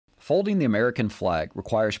Folding the American flag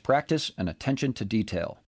requires practice and attention to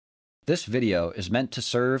detail. This video is meant to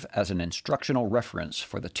serve as an instructional reference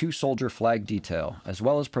for the two-soldier flag detail, as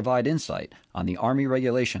well as provide insight on the Army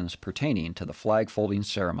regulations pertaining to the flag folding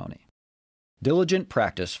ceremony. Diligent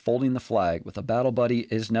practice folding the flag with a battle buddy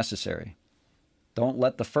is necessary. Don't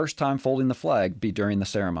let the first time folding the flag be during the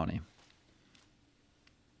ceremony.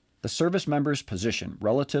 The service member's position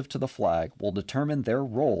relative to the flag will determine their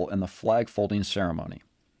role in the flag folding ceremony.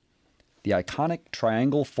 The iconic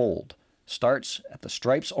triangle fold starts at the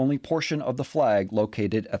stripes-only portion of the flag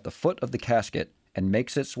located at the foot of the casket and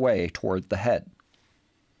makes its way toward the head.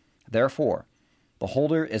 Therefore, the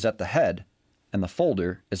holder is at the head and the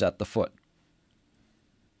folder is at the foot.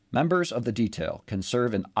 Members of the detail can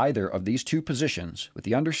serve in either of these two positions with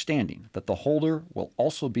the understanding that the holder will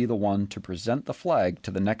also be the one to present the flag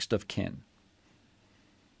to the next of kin.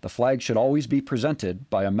 The flag should always be presented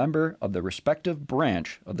by a member of the respective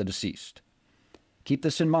branch of the deceased. Keep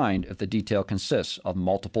this in mind if the detail consists of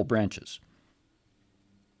multiple branches.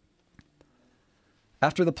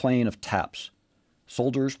 After the playing of taps,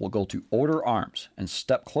 soldiers will go to order arms and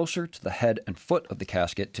step closer to the head and foot of the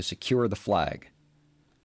casket to secure the flag.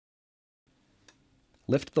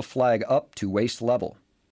 Lift the flag up to waist level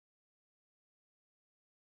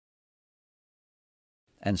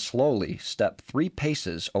and slowly step 3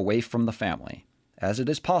 paces away from the family, as it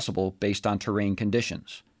is possible based on terrain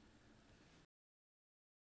conditions.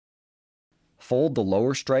 Fold the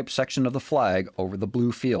lower stripe section of the flag over the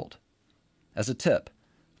blue field. As a tip,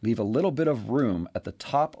 leave a little bit of room at the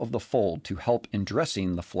top of the fold to help in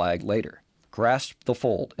dressing the flag later. Grasp the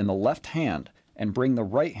fold in the left hand and bring the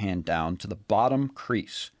right hand down to the bottom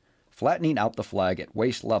crease, flattening out the flag at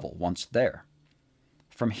waist level once there.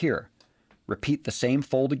 From here, repeat the same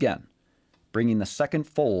fold again, bringing the second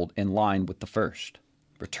fold in line with the first.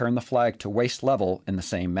 Return the flag to waist level in the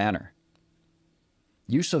same manner.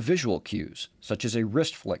 Use of visual cues, such as a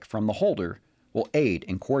wrist flick from the holder, will aid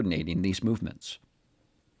in coordinating these movements.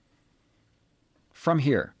 From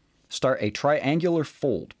here, start a triangular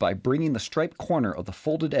fold by bringing the striped corner of the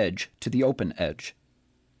folded edge to the open edge.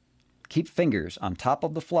 Keep fingers on top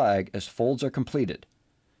of the flag as folds are completed,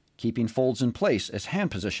 keeping folds in place as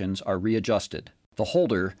hand positions are readjusted. The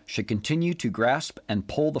holder should continue to grasp and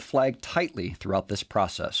pull the flag tightly throughout this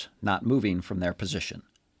process, not moving from their position.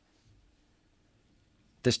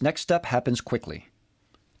 This next step happens quickly.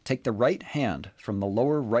 Take the right hand from the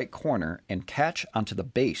lower right corner and catch onto the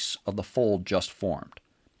base of the fold just formed.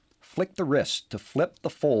 Flick the wrist to flip the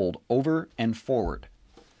fold over and forward.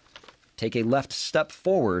 Take a left step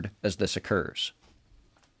forward as this occurs.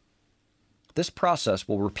 This process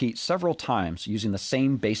will repeat several times using the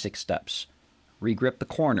same basic steps. Regrip the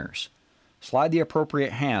corners. Slide the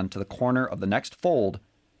appropriate hand to the corner of the next fold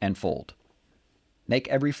and fold. Make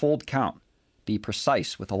every fold count. Be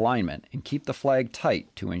precise with alignment and keep the flag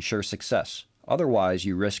tight to ensure success. Otherwise,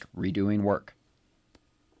 you risk redoing work.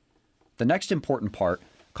 The next important part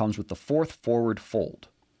comes with the fourth forward fold,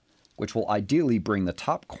 which will ideally bring the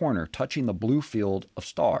top corner touching the blue field of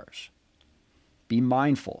stars. Be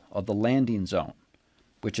mindful of the landing zone,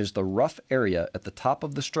 which is the rough area at the top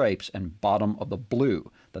of the stripes and bottom of the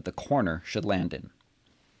blue that the corner should land in.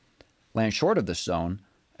 Land short of this zone,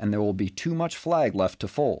 and there will be too much flag left to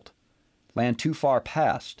fold. Land too far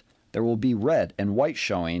past, there will be red and white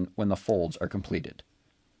showing when the folds are completed.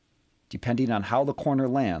 Depending on how the corner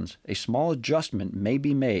lands, a small adjustment may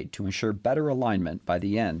be made to ensure better alignment by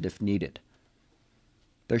the end if needed.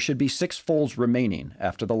 There should be 6 folds remaining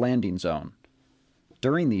after the landing zone.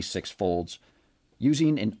 During these 6 folds,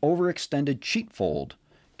 using an overextended cheat fold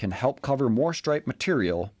can help cover more stripe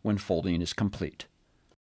material when folding is complete.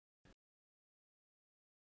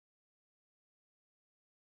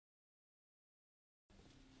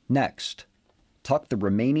 Next, tuck the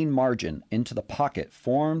remaining margin into the pocket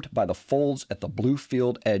formed by the folds at the blue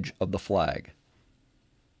field edge of the flag.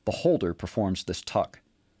 The holder performs this tuck.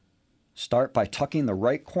 Start by tucking the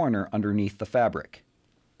right corner underneath the fabric.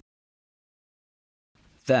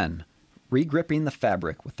 Then, regripping the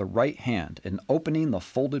fabric with the right hand and opening the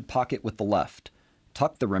folded pocket with the left,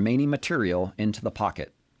 tuck the remaining material into the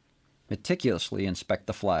pocket. Meticulously inspect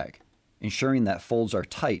the flag, ensuring that folds are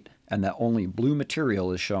tight and that only blue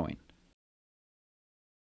material is showing.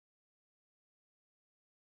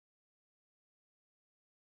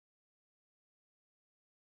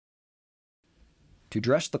 To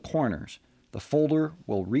dress the corners, the folder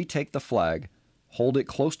will retake the flag, hold it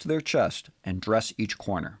close to their chest, and dress each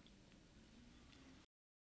corner.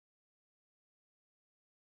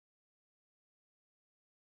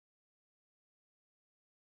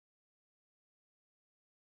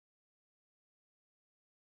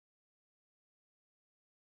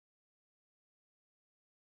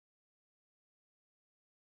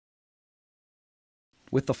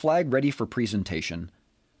 With the flag ready for presentation,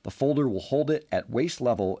 the folder will hold it at waist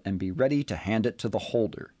level and be ready to hand it to the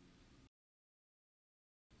holder.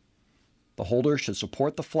 The holder should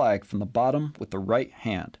support the flag from the bottom with the right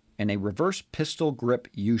hand in a reverse pistol grip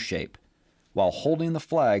U shape, while holding the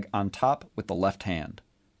flag on top with the left hand.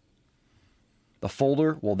 The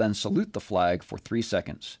folder will then salute the flag for 3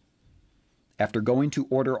 seconds. After going to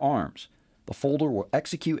order arms, the folder will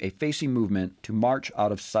execute a facing movement to march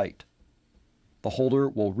out of sight. The holder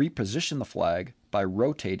will reposition the flag by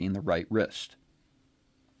rotating the right wrist.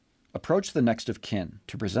 Approach the next of kin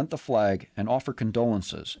to present the flag and offer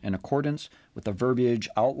condolences in accordance with the verbiage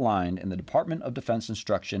outlined in the Department of Defense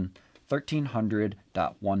Instruction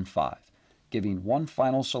 1300.15, giving one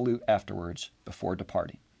final salute afterwards before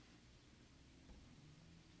departing.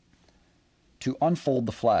 To unfold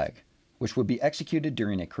the flag, which would be executed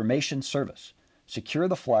during a cremation service, secure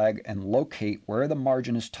the flag and locate where the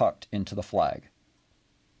margin is tucked into the flag.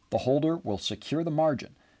 The holder will secure the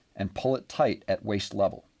margin and pull it tight at waist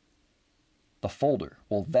level. The folder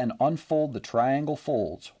will then unfold the triangle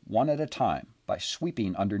folds one at a time by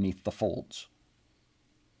sweeping underneath the folds.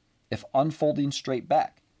 If unfolding straight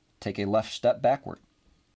back, take a left step backward.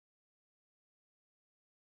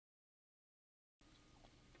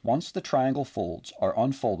 Once the triangle folds are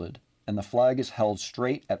unfolded and the flag is held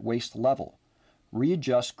straight at waist level,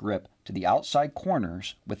 readjust grip to the outside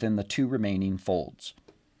corners within the 2 remaining folds.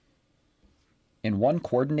 In one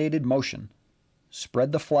coordinated motion,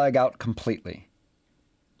 spread the flag out completely.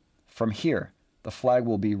 From here, the flag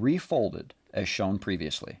will be refolded as shown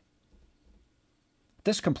previously.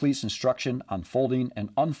 This completes instruction on folding and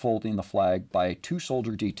unfolding the flag by a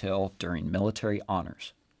 2-soldier detail during military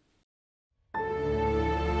honors.